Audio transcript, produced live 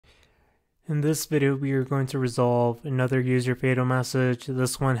In this video, we are going to resolve another user fatal message.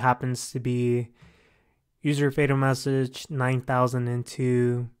 This one happens to be user fatal message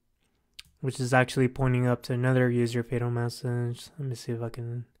 9002, which is actually pointing up to another user fatal message. Let me see if I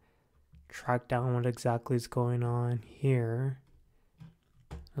can track down what exactly is going on here.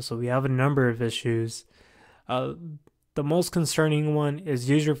 So we have a number of issues. The most concerning one is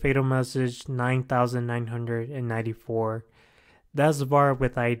user fatal message 9994. DESVAR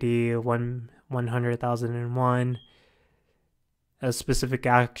with ID 100,001. A specific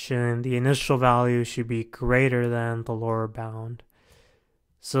action, the initial value should be greater than the lower bound.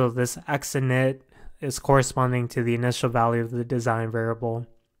 So this XINIT is corresponding to the initial value of the design variable.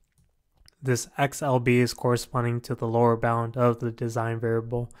 This XLB is corresponding to the lower bound of the design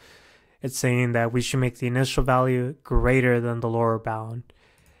variable. It's saying that we should make the initial value greater than the lower bound.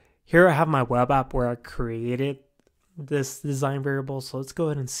 Here I have my web app where I created this design variable, so let's go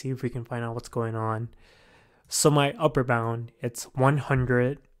ahead and see if we can find out what's going on. So my upper bound, it's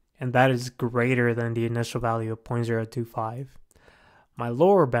 100, and that is greater than the initial value of 0.025. My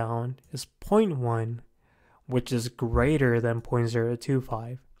lower bound is 0.1, which is greater than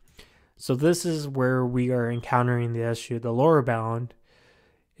 0.025. So this is where we are encountering the issue. The lower bound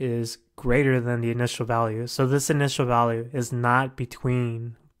is greater than the initial value. So this initial value is not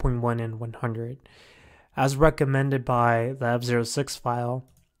between 0.1 and 100. As recommended by the F06 file,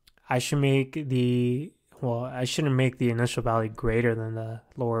 I shouldn't make the initial value greater than the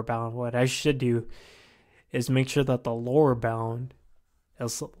lower bound. What I should do is make sure that the lower bound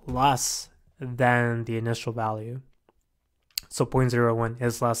is less than the initial value. So 0.01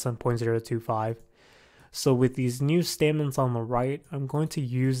 is less than 0.025. So with these new statements on the right, I'm going to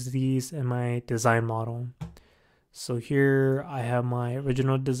use these in my design model. So here I have my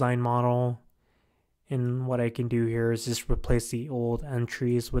original design model. And what I can do here is just replace the old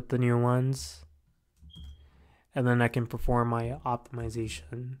entries with the new ones. And then I can perform my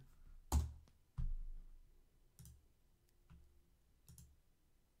optimization.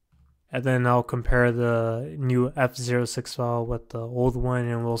 And then I'll compare the new F06 file with the old one,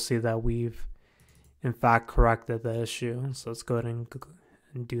 and we'll see that we've in fact corrected the issue. So let's go ahead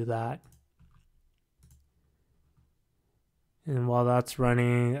and do that. And while that's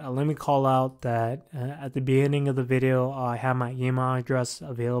running, let me call out that at the beginning of the video, I have my email address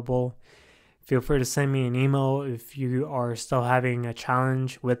available. Feel free to send me an email if you are still having a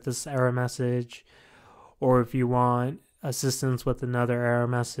challenge with this error message, or if you want assistance with another error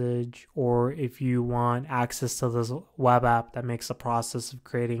message, or if you want access to this web app that makes the process of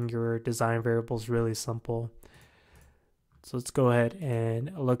creating your design variables really simple. So let's go ahead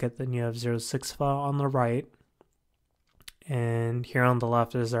and look at the new F06 file on the right. And here on the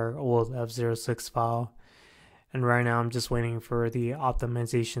left is our old F06 file. And right now I'm just waiting for the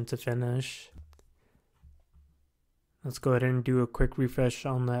optimization to finish. Let's go ahead and do a quick refresh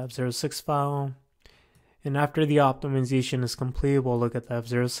on the F06 file. And after the optimization is complete, we'll look at the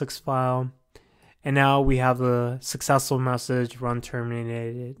F06 file. And now we have the successful message, run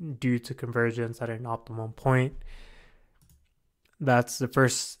terminated due to convergence at an optimal point. That's the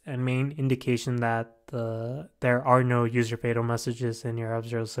first and main indication that there are no user fatal messages in your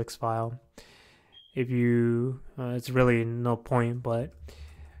F06 file. If you, it's really no point,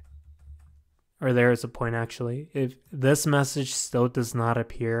 or there is a point actually. If this message still does not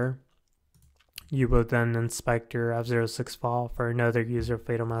appear, you will then inspect your F06 file for another user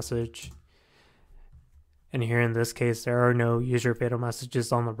fatal message. And here in this case, there are no user fatal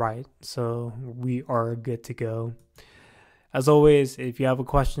messages on the right, so we are good to go. As always, if you have a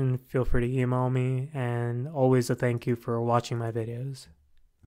question, feel free to email me, and always a thank you for watching my videos.